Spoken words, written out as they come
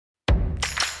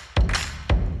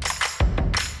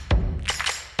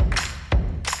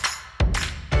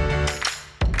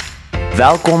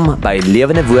Welkom by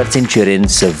Lewende Woord Centurion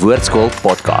se Woordskool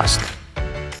podcast.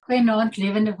 Goeienaand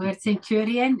Lewende Woord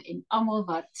Centurion en almal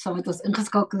wat saam met ons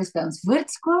ingeskakel is by ons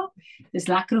Woordskool. Dis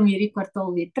lekker om hierdie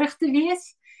kwartaal weer terug te wees.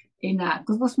 En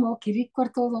kom ons maak hierdie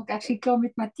kwartaal ook actually klaar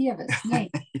met Matteus, nee.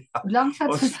 Ja, Hoe lank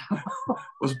vat ons?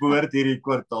 ons behoort hierdie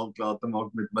kwartaal klaar te maak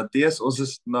met Matteus. Ons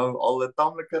is nou al 'n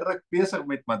tamelike ruk besig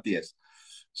met Matteus.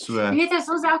 So, Jy weet, as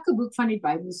ons elke boek van die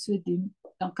Bybel so doen,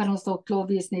 dan kan ons dalk klaar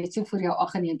wees net so vir jou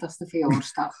 98ste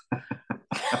verjaarsdag.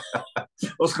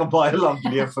 ons gaan baie lank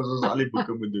leef as ons al die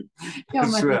boeke moet doen. Ja,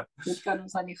 maar So, dit kan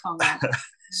ons aan die gang hou.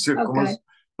 so kom Okay. ons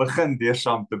begin deur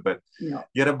saam te bid. Ja.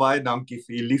 Here, baie dankie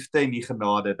vir u liefde en u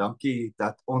genade. Dankie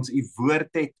dat ons u woord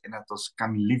het en dat ons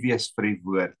kan lief wees vir u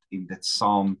woord en dit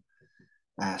saam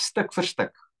stuk vir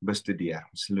stuk bestudeer.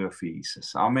 Ons loof vir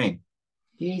Jesus. Amen.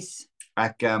 Yes.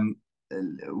 Ek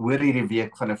hoor hierdie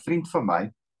week van 'n vriend van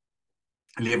my,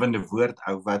 lewende woord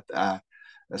ou wat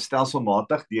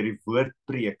stelselmatig deur die woord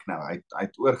preek nou. Hy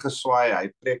het oorgeswaai,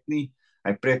 hy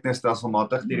preek nie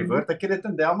stelselmatig deur die woord. Ek het dit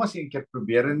in Delmas een keer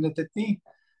probeer en dit het nie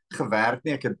gewerk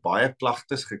nie. Ek het baie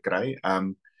klagtes gekry.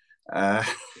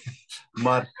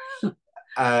 Maar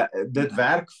dit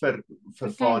werk vir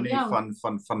Fani ja.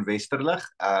 van Westerlig,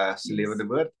 se lewende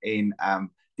woord en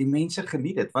die mense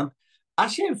geniet dit, want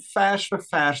as jy vers vir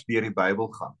vers deur die Bybel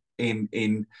gaan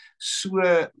en so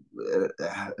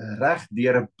reg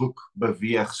deur 'n boek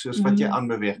beweeg soos wat jy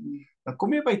aanbeweeg, dan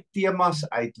kom jy by temas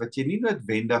uit wat jy nie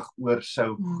noodwendig oor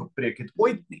sou gepreek het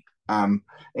ooit nie.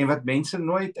 En wat mense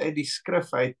nooit uit die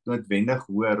skrif uit noodwendig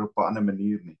hoor op 'n ander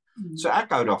manier nie. So ek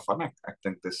hou daarvan. Ek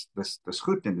dink dis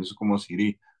goed en dis hoekom ons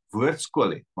hierdie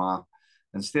woordskool het, maar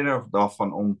in steede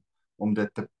daarvan om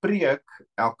dit te preek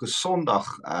elke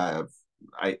Sondag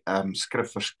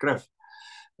skrif vir skrif,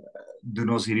 doen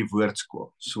ons hierdie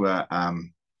woordskool. So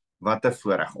wat 'n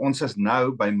voorreg. Ons is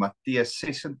nou by Matteus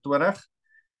 26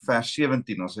 vers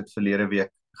 17. Ons het verlede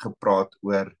week gepraat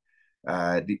oor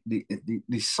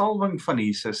die salwing van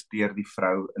Jesus deur die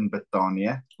vrou in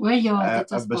Betanië. O ja, dit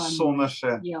was 'n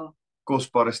besonderse ja.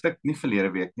 kosbare stuk, nie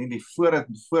verlede week nie, die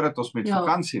voordat ons met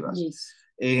vakansie was. Yes.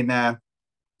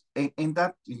 En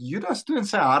dat Judas toe in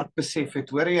sy hart besef het,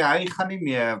 hoor jy, hy gaan nie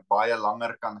meer baie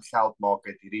langer kan geld maak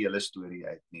uit hierdie hele storie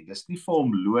uit nie. Dis nie vir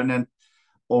hom lonend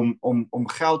om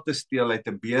geld te steel uit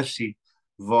 'n beursie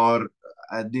waar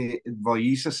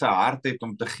Jesus se hart het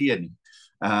om te gee nie.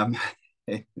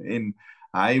 En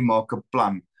hy maak 'n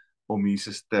plan om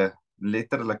Jesus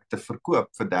letterlik te verkoop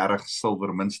vir 30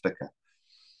 silwermuntstukke.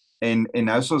 En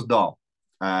nou is ons daar.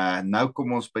 Nou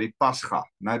kom ons by die Pasga.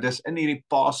 Nou dis in hierdie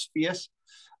Paasfees.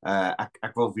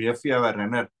 Ek wil weer vir jou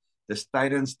herinner, dis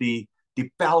tydens die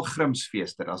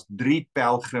pelgrimsfeeste. Daar's 3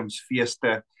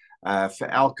 pelgrimsfeeste vir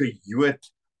elke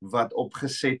Jood wat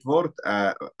opgeset word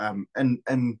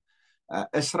in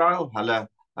Israel.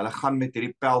 Hulle gaan met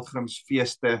hierdie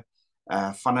pelgrimsfeeste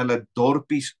van hulle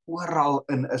dorpies oral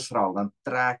in Israel, dan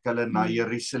trek hulle na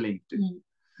Jerusalem toe.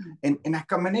 En ek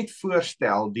kan my net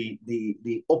voorstel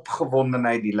die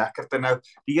opgewondenheid, die lekkerte. Nou,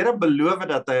 die Here beloof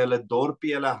dat hy hulle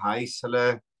dorpie, hulle huis,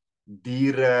 hulle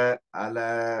diere,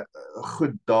 hulle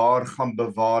goed daar gaan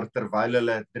bewaar terwyl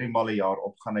hulle 3 maal 'n jaar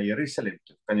opgaan na Jerusalem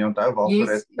toe. Kan jy onthou waarvoor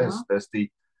dit is? Dis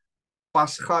die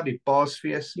Pasga, die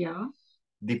Paasfees. Ja.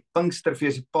 Die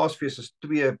Pinksterfees. Die Paasfees is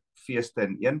 2 feeste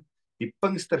in een. Die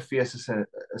Pinksterfees is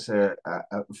 'n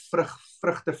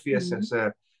vrugtefees, is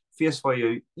 'n fees waar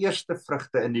jy eerste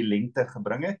vrugte in die lente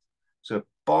gebring het. So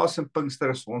Paas en Pinkster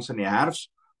is vir ons in die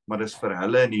herfs, maar dis vir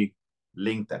hulle in die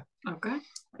lente. Okay.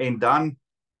 En dan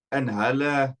in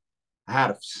hulle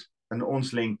herfs, in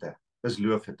ons lente, is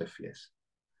Loofhutefees.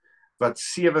 Wat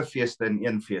 7 feeste in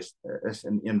een fees is,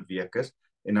 in een week is,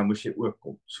 en dan moes jy ook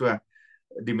kom. So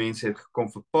die mense het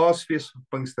gekom vir Paasfees, vir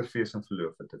Pinksterfees en vir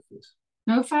Loofhutefees.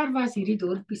 Nou ver was hierdie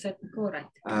dorpies uit mekaar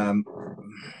uit?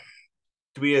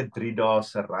 2-3 dae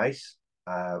se reis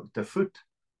te voet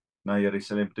na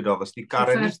Jerusalem toe. Daar was die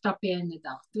karre Hoe nie, ver stap jy in 'n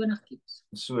dag? 20 kilos.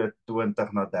 so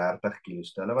 20 na 30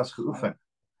 kilos. Hulle was geoefen.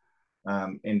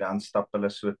 En dan stap hulle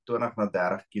so 20 na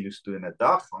 30 kilos toe in 'n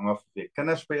dag, hang af of jy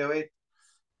kinders by jou het,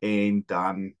 en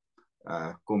dan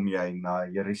kom jy na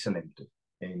Jerusalem toe,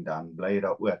 en dan bly jy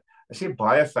daar oor. As jy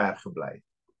baie ver gebly het,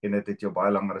 en dit het jou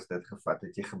baie langer as dit gevat,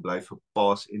 het jy gebly vir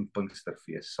Paas en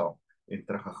Pinksterfees saam, en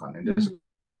teruggegaan. En dis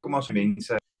kom as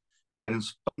mense in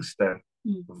Pinkster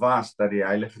was, dat die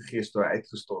Heilige Gees toe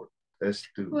uitgestort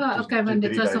is toe. Okay, want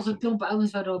dit was nog 'n klomp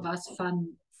ouens wat daar was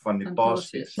van die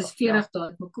Paasfees. Dis 40 dae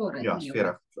uit mekaar uit.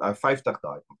 Ja, 50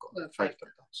 dae uit mekaar.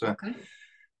 50 dae. So, okay.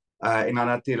 En dan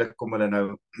natuurlik kom hulle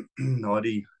nou na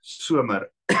die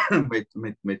somer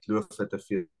met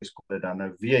Loofhutefees, kom hulle dan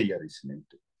nou weer Jerusalem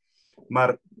toe.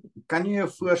 Maar kan jy jou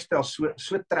voorstel,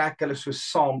 so trek hulle so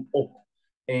saam op,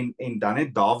 en dan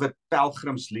het Dawid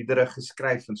pelgrimsliedere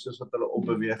geskryf, en soos wat hulle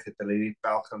opbeweeg het, hulle die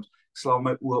pelgrims, ek sla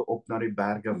my oë op na die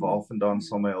berge, waar vandaan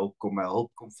sal my hulp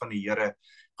kom van die Here,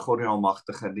 God die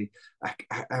Almagtige, dit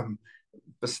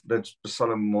is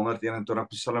Psalm 121,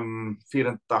 Psalm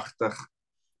 84,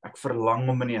 ek verlang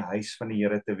om in die huis van die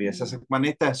Here te wees, as ek maar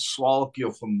net 'n swaalkie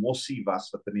of 'n mossie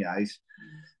was, wat in die huis,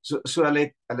 so hulle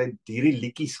het hierdie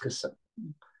liedjies gesing,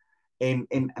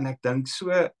 en ek dink so,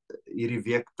 hierdie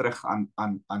week terug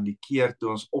aan die keer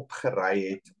toe ons opgery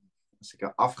het, as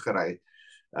ek afgery het,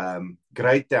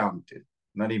 Greytown toe,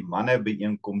 na die manne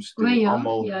byeenkoms toe,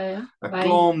 almal, 'n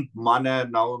klomp manne,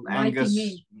 nou Angus,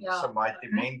 se mighty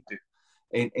men toe,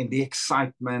 en die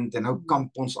excitement, en nou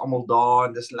kamp ons almal daar,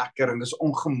 en dis lekker, en dis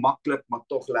ongemaklik, maar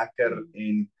tog lekker,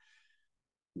 en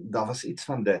daar was iets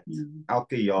van dit,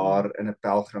 elke jaar in 'n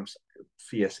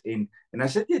pelgrimsfees, en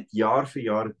as dit net jaar vir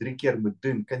jaar 3 keer moet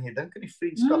doen, kan jy dink aan die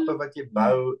vriendskappe wat jy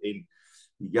bou, en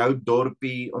jou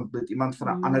dorpie, ontmoet iemand van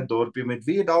 'n ander dorpie, met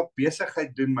wie jy daar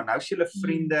besigheid doen, maar nou is julle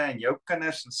vriende, en jou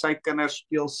kinders en sy kinders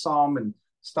speel saam, en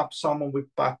stap saam op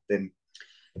die pad, en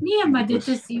Nee, maar dit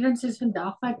is even soos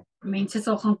vandag, wat mense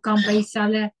sal gaan kamp by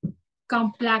dieselfde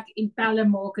kampplek, en pelle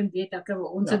maak, en weet ek,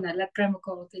 ons en hulle kry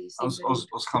mekaar altyd Desember.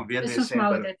 Ons gaan weer Dis ons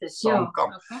maar Desember dit is, saam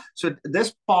kamp. So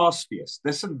dis Paasfees,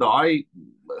 dis in daai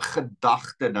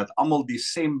gedagte, dat almal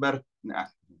Desember, nee,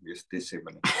 dis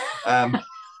Desember nie,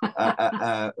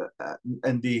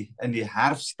 in die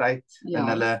herfsttyd, in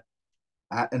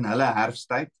hulle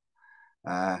herfsttyd,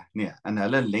 nee, in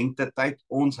hulle lentetyd,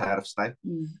 ons herfsttyd,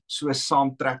 so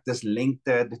saamtrek, dis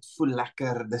lente, dit voel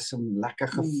lekker, dis 'n lekker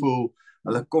gevoel,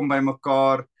 hulle kom by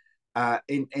mekaar,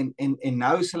 en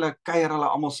nou is hulle, kuier hulle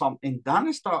almal saam, en dan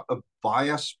is daar 'n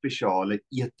baie spesiale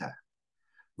ete,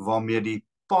 waarmee die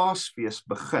Paasfees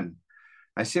begin.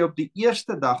 Hy sê op die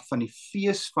eerste dag van die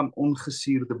fees van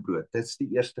ongesuurde brood, dit is die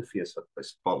eerste fees wat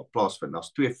plaasvind,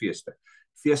 daar's 2 feeste,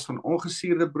 fees van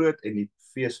ongesuurde brood, en die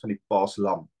fees van die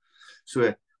Paaslam.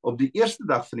 So, op die eerste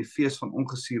dag van die fees van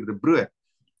ongesuurde brood,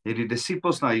 het die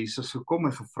disippels na Jesus gekom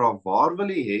en gevra, waar wil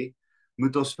u hê,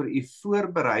 moet ons vir u 'n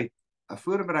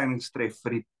voorbereidingstref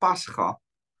vir die Pasga,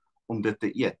 om dit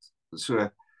te eet.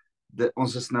 So,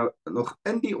 ons is nou nog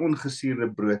in die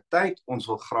ongesuurde brood tyd, ons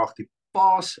wil graag die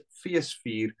Paasfees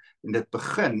vier, en dit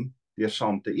begin deur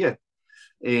saam te eet.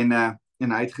 En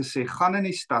hy het gesê, gaan in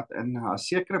die stad in, 'n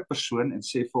sekere persoon, en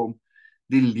sê vir hom,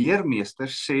 die leermeester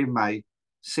sê,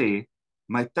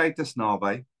 my tyd is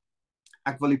naby,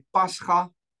 ek wil die Pasga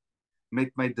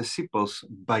met my disippels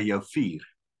by jou vier.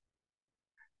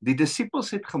 Die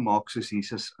disippels het gemaak soos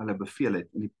Jesus hulle beveel het,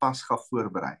 en die Pasga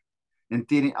voorberei. En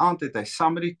teen die aand het hy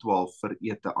saam met die 12 vir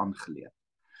ete aangeleer.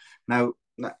 Nou,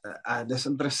 dis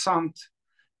interessant,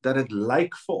 dat dit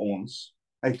lyk vir ons,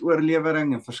 uit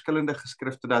oorlewering en verskillende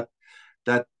geskrifte,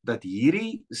 dat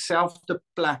hierdie selfde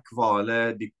plek, waar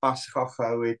hulle die Pasga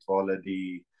gehou het,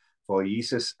 waar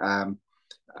Jesus,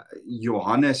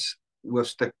 Johannes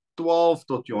hoofstuk 12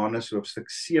 tot Johannes hoofstuk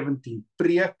 17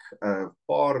 preek,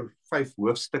 5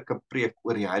 hoofstukke preek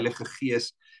oor die Heilige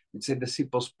Gees, met sy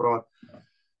disippels praat.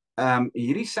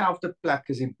 Hierdie selfde plek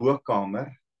is die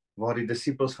bokamer, waar die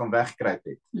disippels gaan wegkruip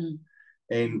het,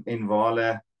 en waar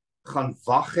hulle gaan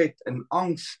wag het in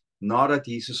angs, nadat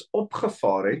Jesus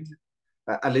opgevaar het.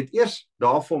 Hulle het eers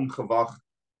daar vir hom gewag,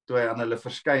 toe hy aan hulle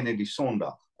verskyn het die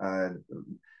Sondag,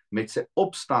 met sy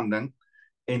opstanding,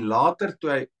 en later toe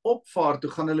hy opvaar, toe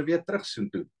gaan hulle weer terug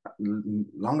soontoe,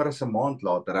 langer as 'n maand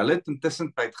later. Hulle het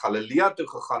intussen tyd Galilea toe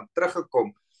gegaan,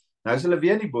 teruggekom, nou is hulle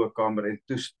weer in die bokamer, en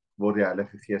toe word die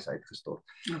Heilige Gees uitgestort.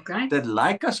 Dit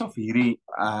lyk asof hierdie,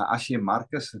 as jy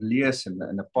Markus lees, en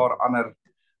 'n paar ander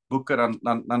boeke,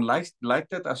 dan lyk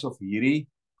dit asof hierdie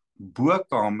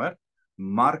bokamer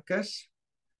Markus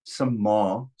se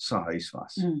ma se huis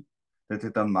was. Dit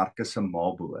het aan Markus se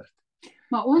ma behoort.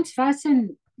 Maar ons was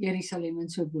in Jerusalem in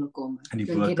so 'n bokamer. In die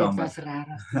Dink jy bokamer. dit was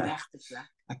regtig die regte plek?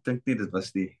 Ek dink nie dit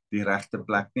was die regte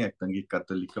plek nie, ek dink die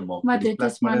Katolieke maak Maar die dit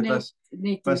plek, is maar dit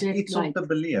net was dit iets om lyk. te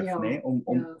beleef, Ja, nê, om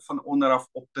ja. van onder af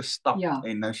op te stap, Ja.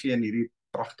 en nou is jy in hierdie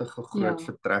pragtige groot Ja.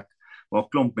 vertrek, waar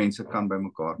klomp mense kan by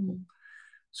mekaar kom.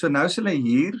 So nou is hulle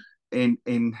hier, en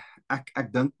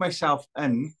ek dink myself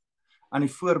in, aan die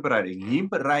voorbereiding. Hier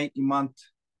berei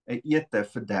iemand 'n ete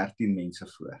vir 13 mense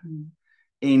voor.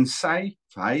 En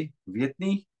hy weet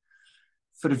nie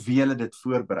vir wie hulle dit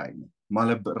voorberei nie, maar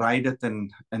hulle berei dit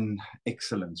in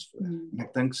excellence voor. En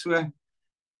ek dink so,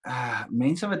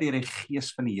 mense wat deur die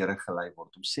Gees van die Here gelei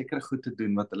word, om sekere goed te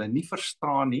doen, wat hulle nie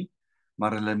verstaan nie,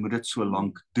 maar hulle moet dit so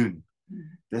lank doen.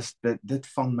 Dit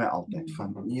vang my altyd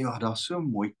van, ja, daar's so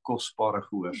mooi kosbare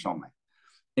gehoorsaamheid.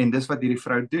 En dis wat hierdie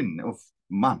vrou doen, of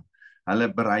man.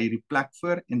 Hulle berei hierdie plek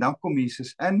voor, en dan kom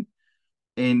Jesus in,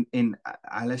 en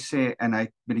hulle sê, en hy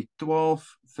het met die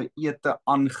 12 vir ete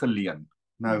aangeleen.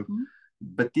 Nou,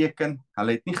 beteken,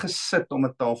 hulle het nie gesit om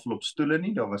 'n tafel op stoele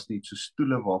nie, daar was nie so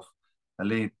stoele waar,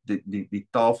 hulle het, die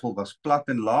tafel was plat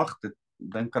en laag,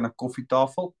 dink aan 'n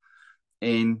koffietafel,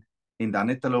 en dan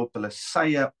het hulle op hulle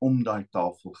sye om daai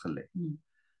tafel gelê.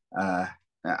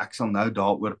 Ek sal nou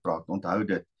daaroor praat, onthou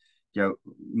dit, jou,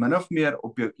 min of meer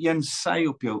op jou een sy,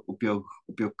 op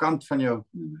jou kant van jou,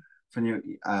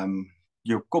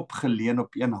 jou kop geleun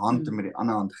op een hand en met die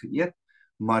ander hand geëet,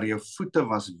 maar jou voete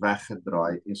was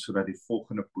weggedraai, en sodat die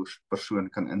volgende persoon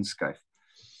kan inskuif.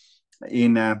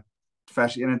 En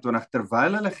vers 21,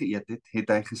 terwyl hulle geëet het, het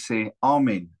hy gesê,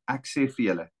 Amen, ek sê vir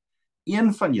julle,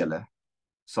 een van julle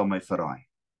sal my verraai.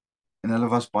 En hulle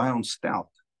was baie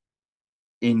ontsteld.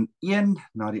 En een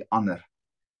na die ander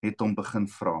het hom begin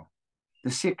vra,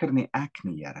 dis seker nie ek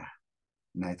nie, Here.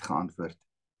 En hy het geantwoord,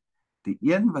 die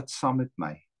een wat saam met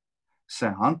my sy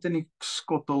hand in die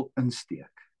skottel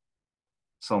insteek,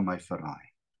 sal my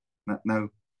verraai. Nou,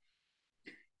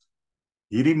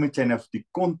 hierdie moet jy nou die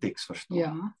konteks verstaan.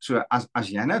 Ja. So, as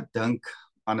jy nou dink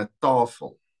aan 'n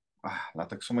tafel,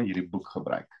 laat ek sommer hierdie boek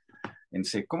gebruik, en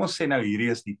sê, kom ons sê nou,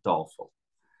 hierdie is die tafel.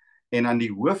 En aan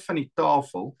die hoof van die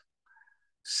tafel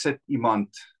sit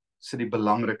die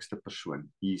belangrikste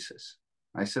persoon, Jesus.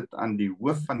 Hy sit aan die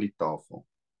hoof van die tafel.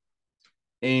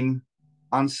 En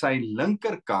aan sy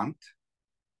linkerkant,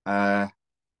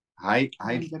 hy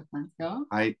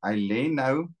lê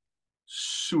nou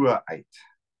so uit,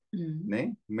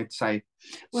 né? Met sy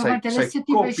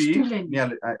kop hier, nee,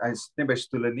 hy sit nie by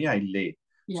stoele nie, hy lê.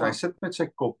 So hy sit met sy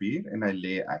kop hier en hy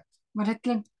lê uit. Maar dit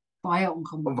klink baie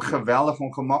ongemaklik. Geweldig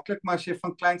ongemaklik, maar as jy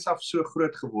van kleins af so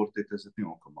groot geword het, is dit nie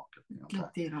ongemaklik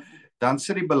nie. Dan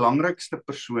sit die belangrikste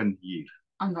persoon hier.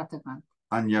 Aan watter kant?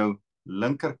 Aan jou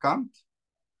linkerkant.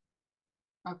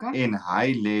 En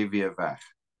hy lê weer weg.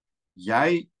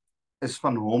 Jy is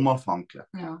van hom afhanklik.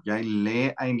 Jy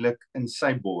lê eintlik in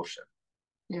sy borse.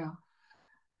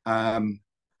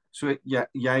 So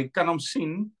jy kan hom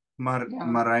sien, maar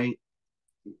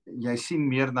jy sien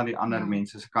meer na die ander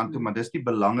mense se kant toe, maar dis die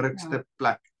belangrikste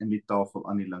plek in die tafel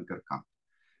aan die linkerkant.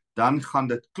 Dan gaan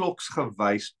dit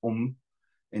kloksgewys om,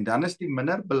 en dan is die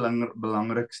minder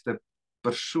belangrikste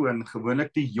persoon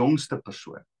gewoonlik die jongste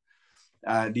persoon.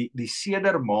 Die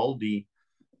sedermaal,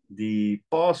 die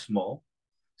paasmaal,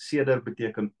 seder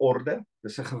beteken orde,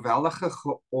 dis 'n geweldige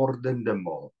geordende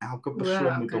maal. Elke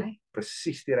persoon moet op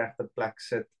presies die regte plek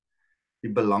sit. Die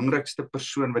belangrikste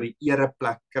persoon wat die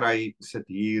ereplek kry, sit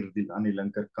hier aan die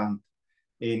linkerkant,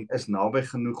 en is naby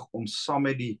genoeg om saam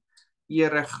met die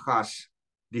eregas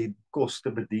die kos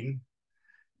te bedien.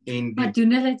 Maar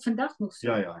doen hulle dit vandag nog so?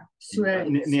 So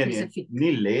spesifiek?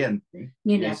 Nie leend nie.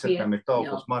 Jy sit nou met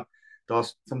tafels, maar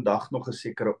daar's vandag nog 'n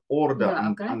sekere orde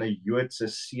aan 'n Joodse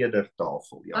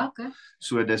sedertafel.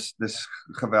 So dis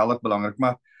geweldig belangrik,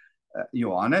 maar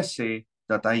Johannes sê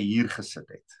dat hy hier gesit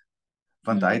het,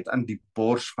 want hy het aan die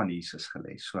bors van Jesus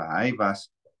gelê. So hy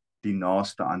was die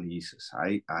naaste aan Jesus.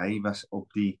 Hy was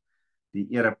op die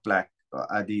ereplek,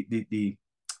 die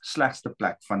slegste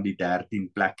plek van die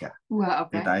 13 plekke,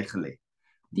 het hy gelê.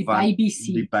 Die baby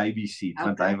seat,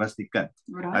 want hy was die kind.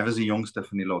 Hy was die jongste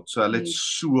van die lot. So hulle het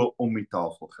so om die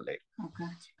tafel gelê.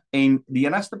 En die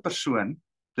enigste persoon,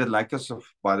 dit lyk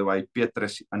asof, by the way,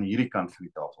 Petrus aan hierdie kant van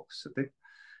die tafel gesit het.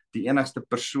 Die enigste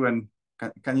persoon,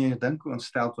 kan jy dink hoe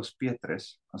ontsteld was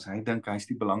Petrus, as hy dink hy is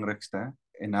die belangrikste,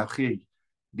 en nou gee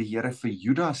die Here vir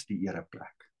Judas die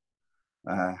ereplek.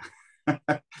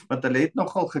 Want hulle het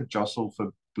nogal gejossel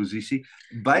vir posisie.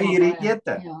 By hierdie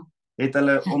ete het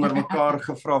hulle onder mekaar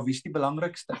gevra, wie is die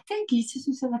belangrikste? Ek dink Jesus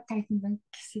moes hulle kyk en dink,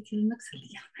 sit julle niks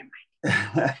geleer by my.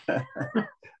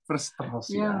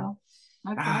 Frustrasie.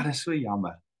 Dit is so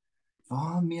jammer.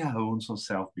 Waarmee hou ons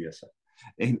onsself besig?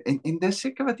 En dis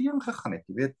seker wat hier aangegaan het,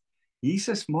 jy weet,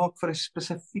 Jesus maak vir 'n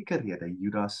spesifieke rede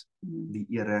Judas die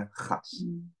eregas.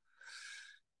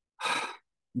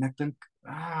 En ek dink,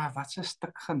 wat 'n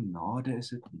stuk genade is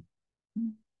dit nie,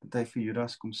 dat hy vir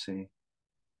Judas kom sê,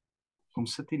 kom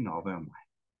sit hier naby aan my.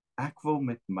 Ek wil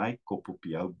met my kop op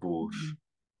jou bors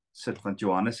sit, want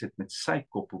Johannes het met sy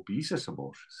kop op Jesus se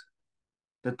bors gesit.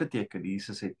 Dit beteken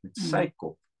Jesus het met sy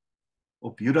kop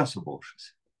op Judas se bors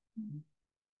gesit.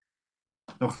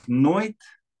 Nog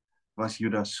nooit was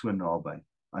Judas so naby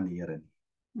aan die Here nie.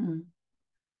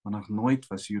 Maar nog nooit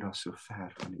was Judas so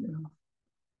ver van die Here.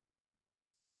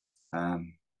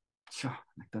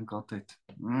 Ek dink altyd,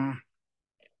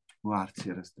 hoe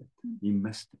hartseer is dit? Jy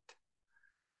mis dit.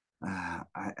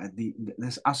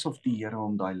 dis asof die Here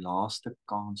hom daai laaste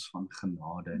kans van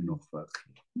genade nog wou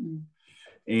gee.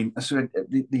 En so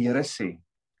die Here sê,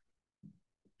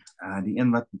 die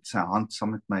een wat met sy hand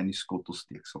saam met my in die skottel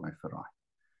steek, sal my verraai.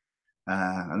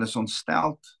 Hulle is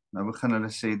ontsteld, nou begin hulle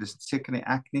sê, dis seker nie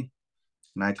ek nie,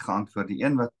 en hy het geantwoord, die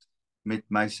een wat met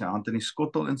my sy hand in die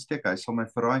skottel insteek, hy sal my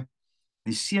verraai.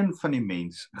 Die seun van die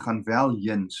mens gaan wel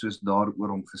heen, soos daar oor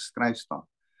hom geskryf staan,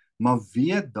 maar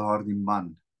weet daar die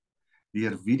man,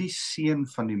 deur wie die seun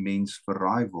van die mens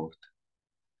verraai word,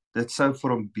 dit sou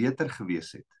vir hom beter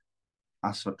gewees het,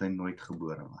 as wat hy nooit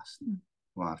gebore was.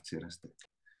 Hoe hartseer is dit?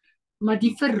 Maar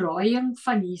die verraaiing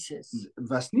van Jesus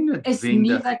Was nie is nie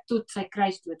noodwendig, wat tot sy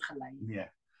kruisdood gelei het. nee,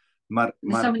 maar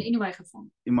Dis sou in anyway gevang.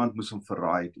 iemand moes hom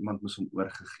verraai het, iemand moes hom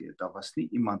oorgegee het. Daar was nie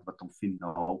iemand wat hom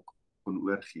finaal kon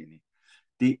oorgee nie.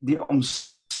 Die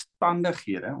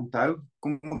omstandighede, onthou,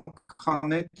 kom ek gaan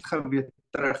net gou weer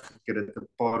terug, ek het dit 'n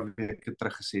paar weke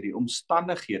terug gesê, die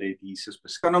omstandighede het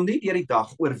Jesus kan hom nie deur die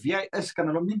dag, oor wie hy is, kan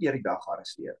hulle hom nie deur die dag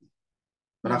arresteer nie.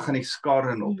 Maar dan gaan die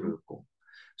skare in oproer kom.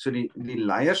 So die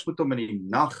leiers moet hom in die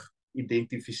nag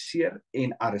identifiseer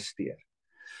en arresteer.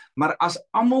 Maar as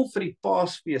almal vir die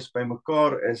Paasfees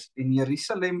bymekaar is en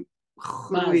Jerusalem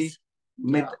groei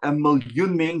met 'n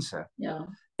miljoen mense, Ja,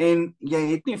 en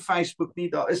jy het nie Facebook nie,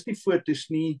 daar is nie foto's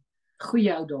nie,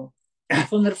 goeie ou dae.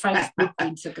 Sonder Facebook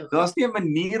en sulke goed. daar's nie 'n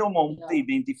manier om hom te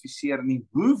identifiseer nie.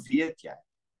 Hoe weet jy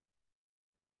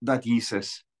dat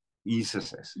Jesus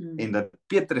is en dat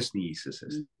Petrus nie Jesus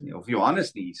is nie, of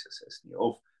Johannes nie Jesus is nie,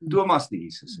 of Thomas nie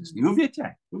Jesus is nie? Hoe weet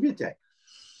jy? Hoe weet jy?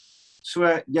 So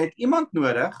jy het iemand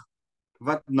nodig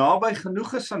wat naby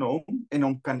genoeg is aan hom en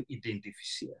hom kan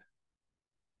identifiseer.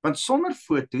 Want sonder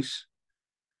foto's,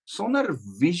 sonder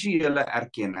visuele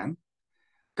erkenning,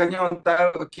 kan jy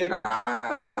onthou, ek het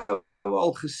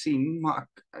al gesien, maar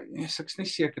ek's nie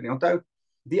seker nie. Onthou,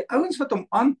 die ouens wat hom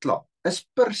aankla, is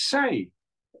per se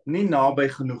nie naby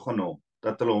genoeg aan hom,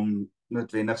 dat hulle hom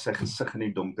noodwendig sy gesig in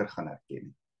die donker gaan herken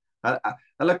nie.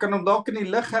 Hulle kan hom dalk in die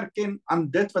lig herken aan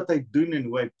dit wat hy doen en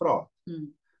hoe hy praat,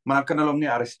 maar dan kan hulle hom nie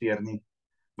arresteer nie,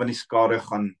 want die skare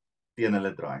gaan teen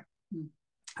hulle draai.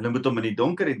 Hulle moet hom in die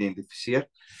donker identifiseer.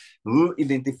 Hoe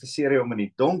identifiseer jy hom in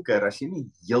die donker as jy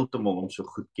nie heeltemal hom so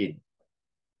goed ken nie?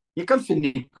 Jy kan vir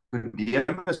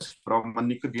Nicodemus vra, maar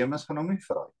Nicodemus gaan hom nie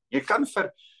vra. Jy kan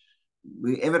vir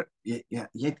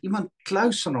jy het iemand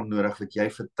close aan hom nodig wat jy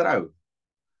vertrou,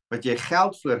 wat jy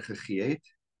geld voorgegee het,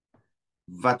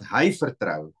 wat hy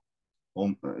vertrou.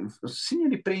 Sien jy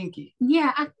die prentjie? Nee,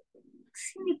 ek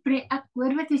sien die ek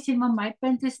hoor wat jy sê, maar my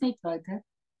punt is net, Wouter,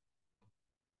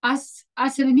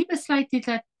 as hulle nie besluit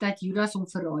het dat Judas hom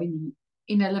verraai nie,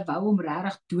 en hulle wou hom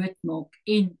regtig doodmaak,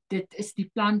 en dit is die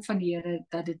plan van die Here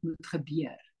dat dit moet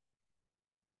gebeur.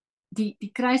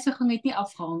 Die kruisiging het nie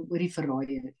afgehang oor die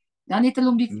verraaier. Dan het hulle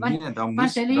hom Nee, dan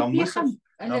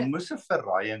moes 'n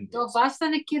verraaiing daar was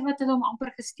dan 'n keer wat hulle hom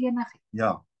amper gestenig het.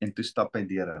 Ja, en toe stap hy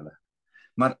deur hulle.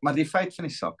 Maar die feit van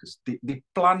die saak is, die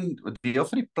plan, deel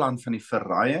van die plan van die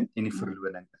verraaiing en die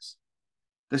verloning is.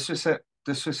 Dis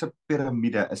soos 'n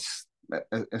piramide,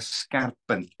 'n skerp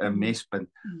punt, 'n mespunt.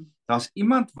 Daar's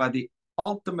iemand wat die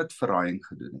ultimate verraaiing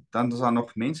gedoen het. Dan is daar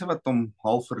nog mense wat hom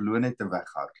half verloon het en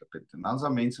weggehardloop het. En dan is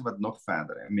daar mense wat nog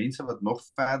verder, en mense wat nog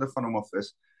verder van hom af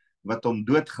is, wat hom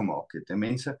doodgemaak het. En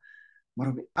mense, maar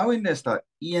op die ou einde is daar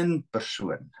een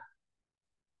persoon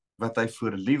wat hy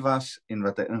voor lief was en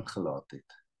wat hy ingelaat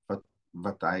het.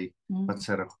 Wat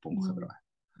sy rug op hom gedraai.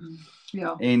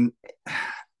 Ja, En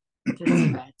dit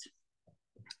is bad.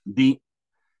 die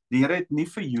Here het nie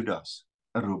vir Judas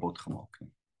 'n robot gemaak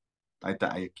nie. Hy het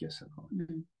 'n eie keuse gemaak.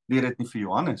 Die Here het nie vir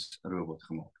Johannes 'n robot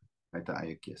gemaak nie. Hy het 'n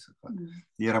eie keuse gemaak.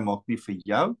 Die Here maak nie vir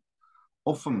jou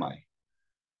of vir my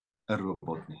 'n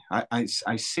robot nie.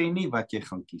 Hy sê nie wat jy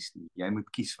gaan kies nie. Jy moet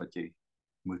kies wat jy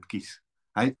moet kies.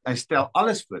 Hy stel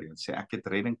alles voor jou en sê, ek het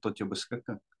redding tot jou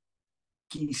beskikking.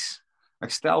 Kies. Ek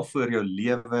stel voor jou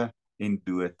lewe en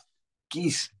dood.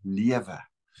 Kies lewe.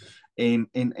 En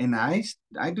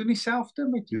hy doen dieselfde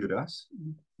met Judas.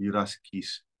 Judas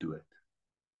kies dood.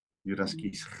 Judas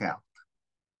kies geld.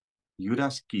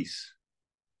 Judas kies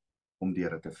om die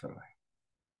Here te verraai.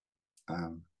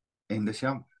 En dis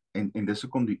jammer. En dis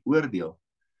hoekom die oordeel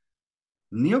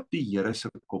nie op die Here se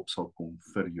kop sal kom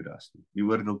vir Judas nie. Die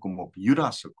oordeel kom op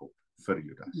Judas se kop vir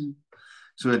Judas.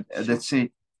 So dit sê,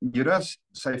 Judas,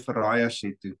 sy verraaier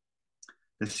sê toe,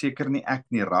 dis seker nie ek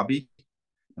nie, Rabbi,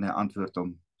 en hy antwoord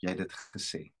hom, jy het dit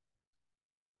gesê.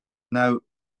 Nou,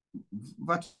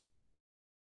 wat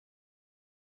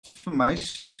vir my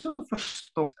so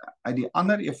verstom, uit die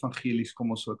ander evangelies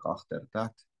kom ons ook agter,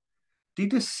 dat die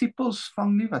disippels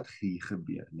vang nie wat hier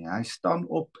gebeur nie. Hy staan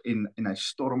op en hy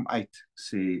storm uit,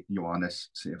 sê Johannes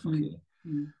se evangelie.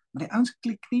 Maar die ouens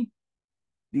klik nie.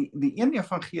 Die een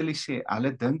evangelie sê,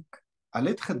 hulle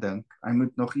het gedink, hy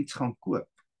moet nog iets gaan koop.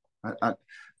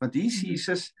 Want hier is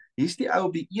Jesus, hier is die ou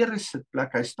op die ere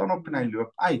sitplek, hy staan op en hy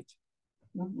loop uit.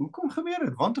 Hoekom gebeur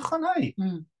dit? Want toe gaan hy?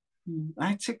 Hy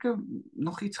het seker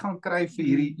nog iets gaan kry vir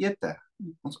hierdie ete.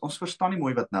 Ons verstaan nie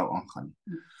mooi wat nou aangaan nie.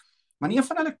 Maar een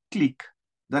van hulle klik,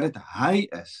 dat dit hy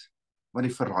is, wat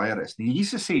die verraaier is. Die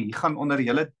Jesus sê, hier gaan onder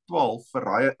julle 12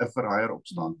 'n verraaier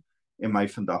opstaan, en my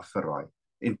vandag verraai.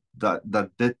 En dat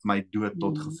dit my dood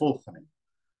tot gevolg gaan hê.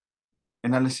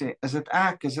 En hulle sê, is dit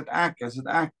ek?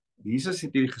 Jesus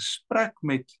het hierdie gesprek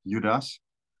met Judas,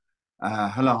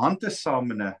 hulle hand is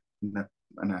saam in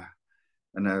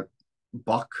 'n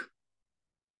bak.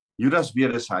 Judas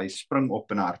weet is hy, spring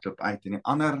op en hardloop uit, en die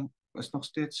ander is nog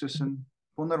steeds soos in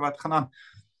wonder wat gaan aan.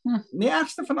 Die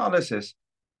ergste van alles is,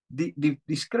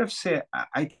 die skrif sê,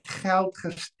 hy het geld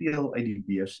gesteel uit die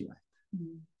beursie uit.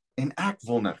 En ek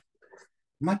wonder,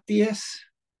 Matteus,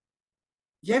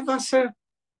 jy was 'n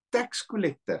tax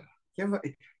collector.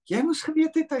 Jy moes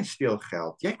geweet het hy steel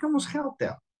geld. Jy kan ons geld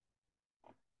tel.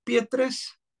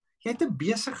 Petrus, jy het 'n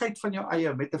besigheid van jou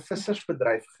eie met 'n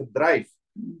vissersbedryf gedryf.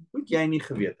 Moet jy nie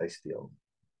geweet hy steel.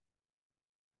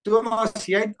 Thomas,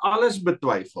 jy het alles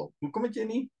betwyfel. Hoekom het jy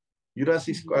nie Judas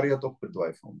Iskariot ook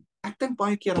betwyfel? Ek dink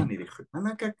baie keer aan hierdie goed. Dan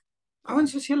dink ek,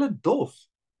 ouens, is julle dof?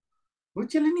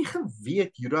 Moet julle nie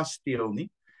geweet Judas steel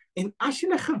nie? En as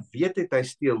julle geweet het hy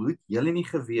steel, hoe het julle nie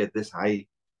geweet dis hy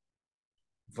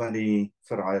wat die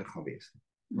verraaier gaan wees nie?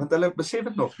 Want hulle besef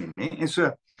dit nog nie, nee? En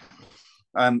so,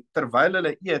 terwyl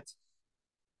hulle eet,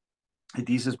 het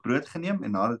Jesus brood geneem,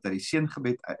 en nadat hy die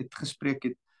seëngebed uitgespreek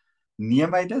het,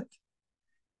 neem hy dit,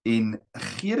 en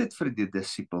gee dit vir die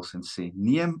disippels, en sê,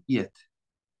 neem, eet,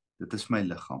 dit is my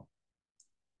liggaam.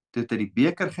 Toe het hy die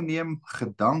beker geneem,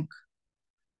 gedank,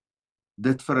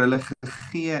 dit vir hulle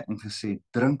gegee, en gesê,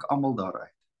 drink almal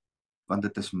daaruit, want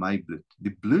dit is my bloed,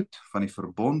 die bloed van die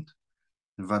verbond,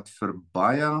 wat vir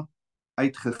baie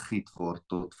uitgegiet word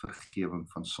tot vergewing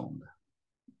van sonde.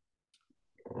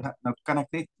 Nou kan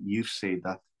ek net hier sê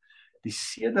dat die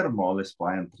sedermaal is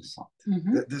baie interessant.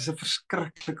 Dit is 'n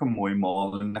verskriklike mooi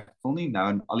maal, en ek wil nie nou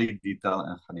in al die detail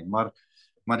ingaan nie,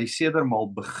 maar die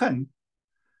sedermaal begin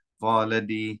waar hulle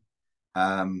die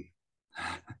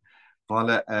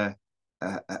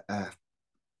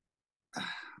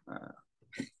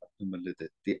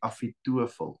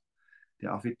afitofel. Die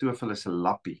afitofel is 'n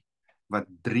lappie wat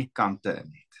 3 kante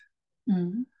in het.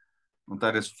 Want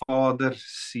dit is Vader,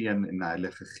 Seun en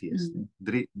Heilige Gees.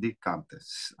 Die kante.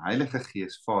 Heilige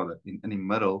Gees, Vader, en in die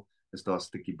middel is daar 'n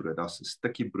stukkie brood. Daar's 'n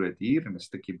stukkie brood hier en 'n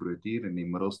stukkie brood hier, en die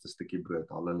middelste stukkie brood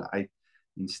haal hulle uit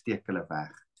en steek hulle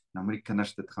weg. Nou moet die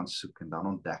kinders dit gaan soek, en dan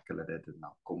ontdek hulle dit, en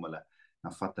dan kom hulle,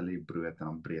 dan vat hulle die brood en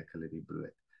dan breek hulle die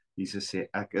brood. Jesus sê,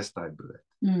 ek is daai brood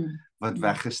wat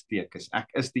weggesteek is. Ek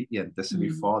is die een tussen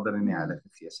die Vader en die Heilige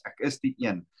Gees. Ek is die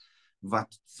een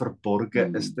wat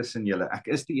verborge is tussen julle. Ek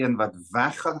is die een wat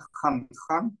weg gaan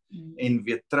en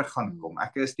weer terug gaan kom.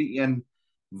 Ek is die een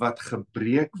wat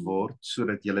gebreek word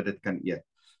sodat julle dit kan eet.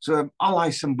 So al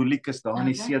daai simboliek is daar in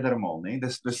die sedermaal, né?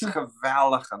 Dis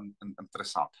geweldig en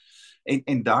interessant.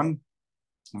 En dan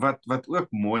wat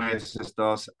ook mooi is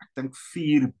daar's, ek dink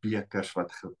 4 bekers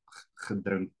wat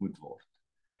gedrink moet word.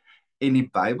 En die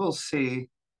Bybel sê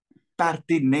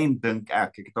pertinent, dink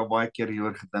ek het al baie keer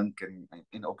hieroor gedink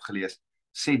en opgelees,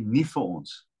 sê nie vir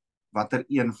ons watter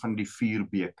een van die 4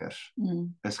 bekers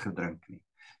is gedrink nie.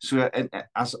 So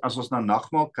as ons na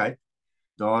nagmaal kyk,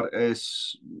 daar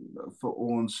is vir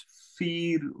ons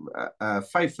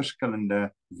 5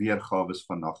 verskillende weergawe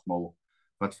van nagmaal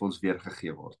wat vir ons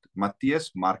weergegee word.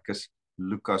 Matteus, Markus,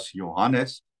 Lukas,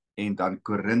 Johannes en dan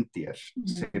Korintiërs,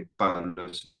 sê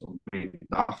Paulus, op die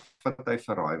dag wat hy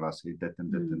verraai was, het dit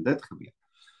en dit gebeur.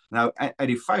 Nou, uit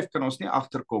die 5 kan ons nie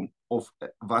agterkom of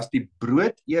was die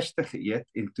brood eerste geëet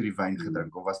en toe die wyn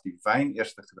gedrink, of was die wyn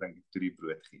eerste gedrink en toe die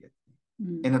brood geëet.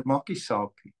 En dit maak nie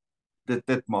saak nie.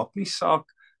 Dit maak nie saak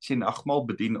as jy nagmaal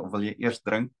bedien of wil jy eers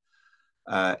drink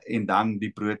en dan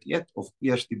die brood eet, of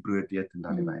eers die brood eet en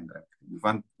dan die wyn drink.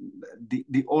 Want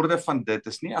die orde van dit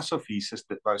is nie asof Jesus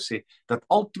dit wou sê, dat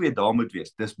al 2 daar moet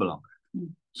wees, dis belangrik.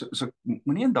 So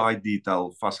moenie in daai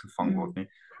detail vasgevang word nie.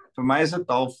 Vir my is dit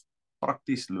half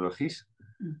prakties logies,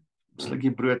 sluk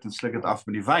jy brood en sluk dit af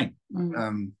met die wyn.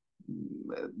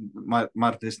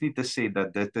 Maar dis nie te sê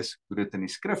dat dit is hoe dit in die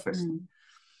skrif is.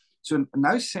 So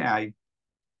nou sê hy,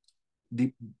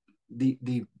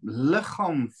 die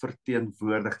liggaam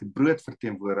verteenwoordig, die brood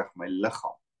verteenwoordig my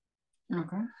liggaam.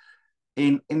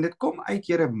 En dit kom uit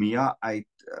Jeremia uit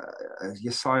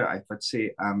Jesaja uit wat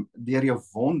sê deur jou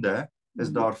wonde is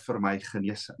daar vir my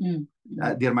genesing.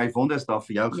 Deur my wonde is daar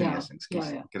vir jou genesing.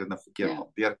 Ekskuus, ek het dit nou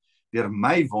verkeerd. Deur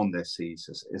my wonde sê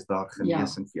Jesus is daar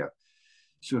genesing vir jou.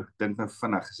 So, dink nou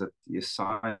vinnig, is dit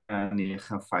Jesaja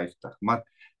 59, maar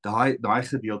daai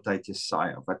gedeelte uit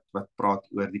Jesaja wat praat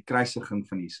oor die kruisiging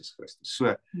van Jesus Christus.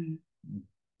 So,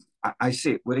 hy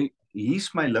sê,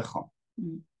 hier's my liggaam.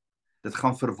 Dit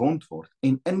gaan verwond word,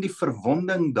 en in die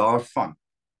verwonding daarvan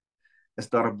is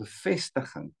daar 'n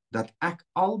bevestiging dat ek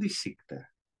al die siekte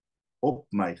op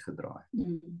my gedra het,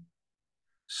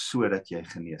 sodat jy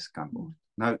genees kan word.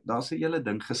 Nou, daar's 'n hele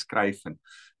ding geskryf, en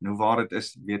hoe waar dit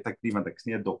is, weet ek nie, want ek is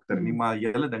nie 'n dokter nie, maar 'n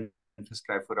hele ding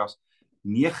geskryf voor daar's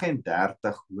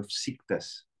 39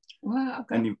 hoofsiektes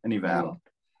in die wêreld.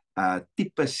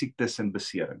 Tipe siektes en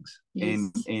beserings.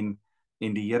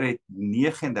 En die Here het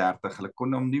 39, hulle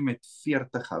kon hom nie met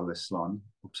 40 houe slaan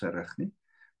op sy rug nie,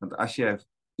 want as jy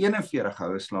 41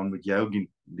 houe slaan, moet jy ook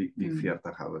die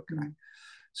 40 houe kry.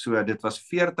 So dit was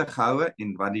 40 houe,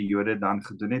 en wat die Jode dan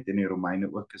gedoen het, en die Romeine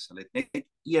ook, is hulle het net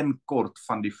een kort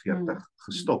van die 40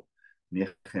 gestop,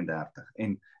 39.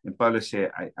 En Paulus sê,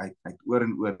 hy het oor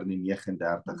en oor in die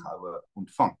 39 houe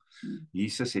ontvang.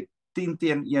 Jesus het 10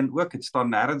 teen 1 ook, het staan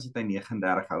nêrens dat hy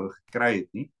 39 houe gekry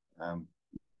het nie.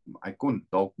 Hy kon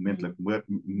dalk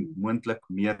moontlik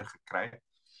meer gekry het.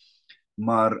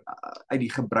 Maar uit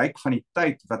die gebruik van die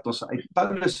tyd wat ons uit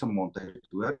Paulus se mond uit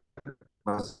hoor,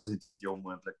 was dit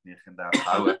onmoontlik 39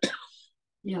 houe.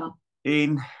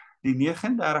 En die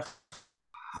 39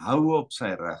 houe op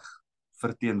sy rug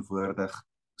verteenwoordig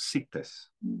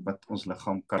siektes wat ons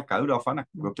liggaam kan. Ek hou daarvan, ek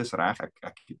hoop dit is reg,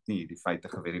 ek het nie die feite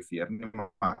geverifieer nie,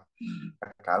 maar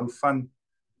ek hou van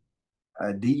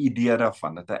die idee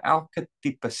daarvan, dat hy elke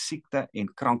tipe siekte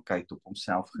en krankheid op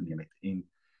homself geneem het, en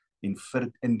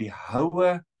in die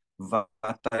houe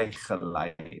wat hy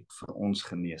gelei het vir ons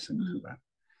genesing gebring.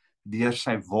 Deur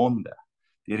sy wonde,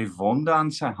 deur die wonde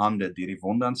aan sy hande, deur die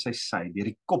wonde aan sy sy, deur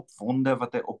die kopwonde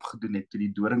wat hy opgedoen het, toe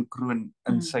die doringkroon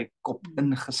in sy kop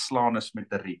ingeslaan is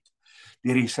met 'n riet,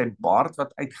 deur sy baard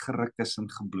wat uitgeruk is en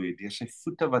gebloei het, deur sy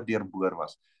voete wat deurboor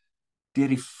was, deur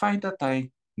die feit dat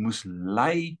hy moes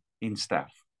ly en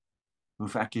sterf,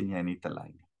 hoef ek en jy nie te ly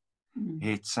nie.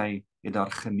 Het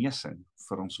daar genesing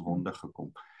vir ons wonde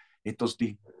gekom. Het ons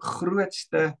die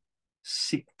grootste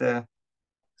siekte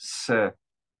se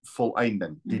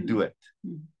volëinding, die dood,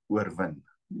 oorwin.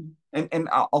 En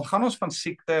al gaan ons van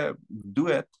siekte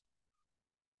dood,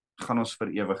 gaan ons vir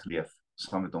ewig leef,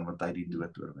 saam met hom, want hy die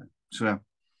dood oorwin. So,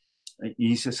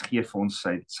 Jesus gee vir ons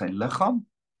sy liggaam,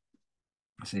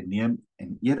 sy neem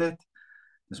en eet dit,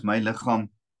 dis my liggaam,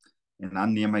 en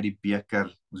dan neem hy die beker,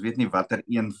 ons weet nie watter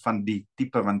een van die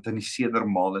tipe, want in die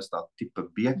sedermaal is daar tipe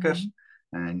bekers,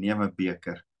 en hy neem 'n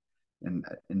beker, en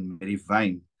met die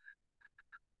wyn,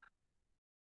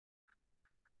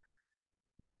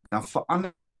 dan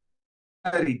verander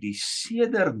hy die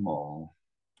sedermaal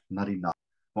na die nag.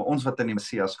 Maar ons wat in die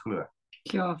Messias glo,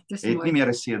 het nie meer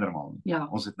 'n sedermaal nie.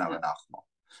 Ons het nou 'n nagmaal.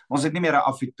 Ons het nie meer 'n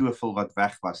Afitofel wat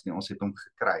weg was nie, ons het hom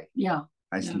gekry.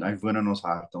 Hy woon in ons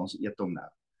harte, ons eet hom nou.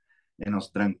 En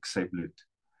ons drink sy bloed.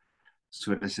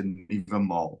 So dis 'n nuwe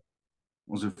maal.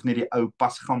 Ons hoef nie die ou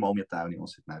pasgamaal mee te hou nie,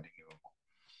 ons het nou die nuwe maal.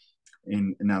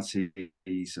 En dan sê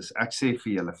Jesus, ek sê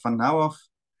vir julle, van nou af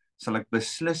sal ek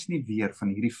beslis nie weer van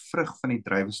hierdie vrug van die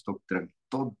druiwestok drink,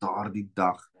 tot daardie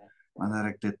dag, wanneer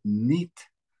ek dit nie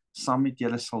saam met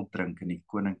julle sal drink in die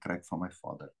koninkryk van my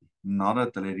Vader.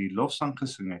 Nadat hulle die lofsang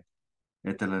gesing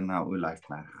het hulle na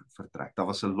Olyfberg vertrek. Daar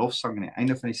was 'n lofsang aan die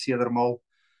einde van die sedermaal,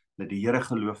 dat die Here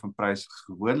geloof en prys,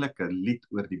 gewoonlik 'n lied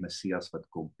oor die Messias wat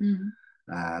kom.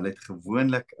 Hulle het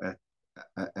gewoonlik 'n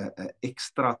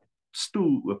ekstra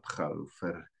stoel oopgehou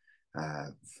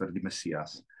vir die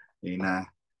Messias.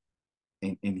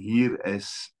 En hier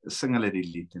sing hulle die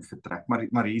lied en vertrek.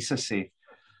 Maar Jesus sê,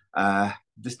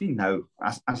 dis nie nou,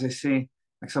 as hy sê,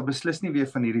 ek sal beslis nie weer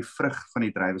van hierdie vrug van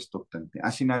die druiwestok dink nie.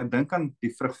 As jy nou dink aan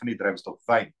die vrug van die druiwestok,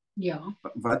 wyn.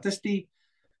 Wat is die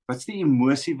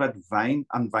emosie wat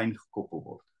aan wyn gekoppel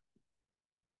word?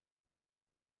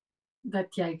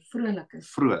 Dat jy vrolik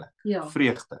is. Vrolik,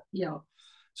 vreugde.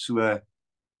 So,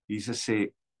 Jesus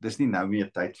sê, dis nie nou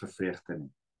meer tyd vir vreugde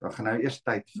nie. Dan gaan nou eers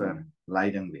tyd vir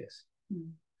lyding wees.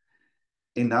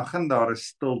 En dan gaan daar 'n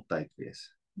stiltyd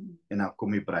wees. En dan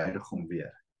kom die bruidegom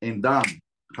weer. En dan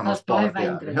gaan ons baie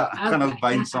wyn drink. Gaan ons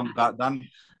wyn saam, dan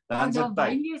is dit tyd.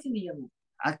 Wyn wees in die hemel.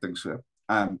 Ek dink so.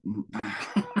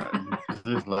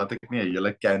 Dus laat ek nie 'n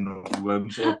hele can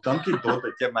worms op. Dankie tot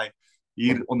dat jy my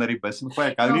hier onder die bus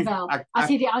ingooi. Ek hou nie. As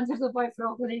jy die antwoord op my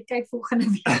vraag wil hê, kyk volgende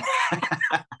week.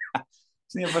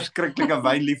 is nie 'n verskriklike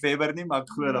wynliefhebber nie, maar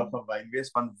ek glo daar gaan wyn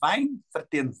wees, want wyn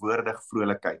verteenwoordig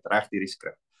vrolikheid reg deur die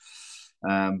skrif.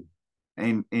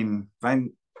 En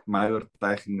wyn, my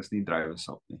oortuiging is nie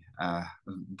druiwesap nie.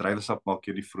 Druiwesap maak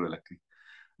jou nie vrolik nie.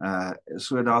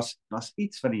 So daar's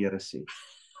iets wat die Here sê.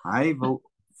 Hy wil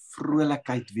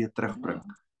vrolikheid weer terugbring.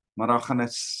 Maar daar gaan 'n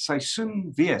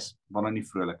seisoen wees wanneer nie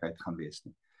vrolikheid gaan wees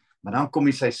nie. Maar dan kom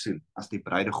die seisoen as die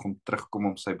bruidegom terugkom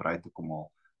om sy bruid te kom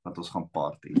haal, want ons gaan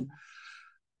party.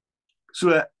 So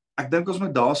ek dink ons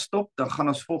moet daar stop, dan gaan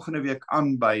ons volgende week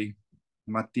aan by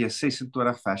Matteus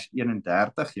 26 vers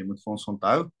 31. Jy moet vir ons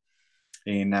onthou.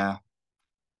 En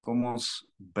kom ons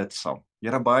bid saam.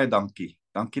 Here, baie dankie.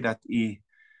 Dankie dat U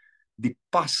die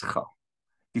Pasga,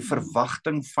 die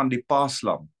verwagting van die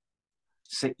Paaslam,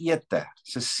 se ete,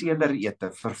 se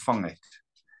sederete vervang het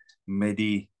met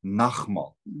die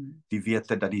nagmaal, die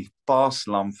wete dat die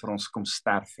Paaslam vir ons kom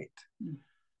sterf het,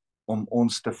 om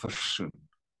ons te versoen,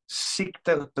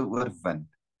 siekte te oorwin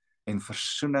en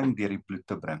versoening deur die bloed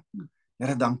te bring.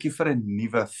 Here, dankie vir 'n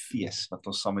nuwe fees wat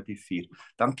ons saam met U vier.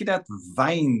 Dankie dat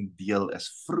wyn deel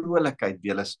is, vrolikheid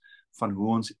deel is van hoe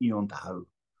ons U onthou.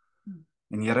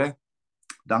 En Here,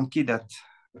 dankie dat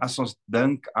as ons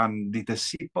dink aan die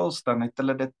disippels, dan het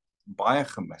hulle dit baie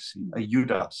gemis. 'n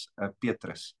Judas, 'n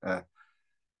Petrus,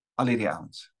 al hierdie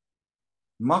ouens.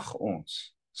 Mag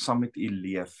ons saam met U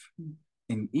leef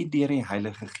en U deur die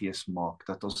Heilige Gees maak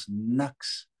dat ons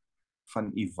niks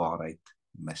van U waarheid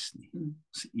mis nie.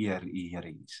 Ons eer U,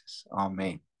 Here Jesus.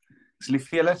 Amen. Ek is lief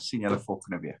vir julle, sien julle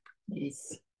volgende week.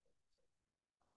 Yes.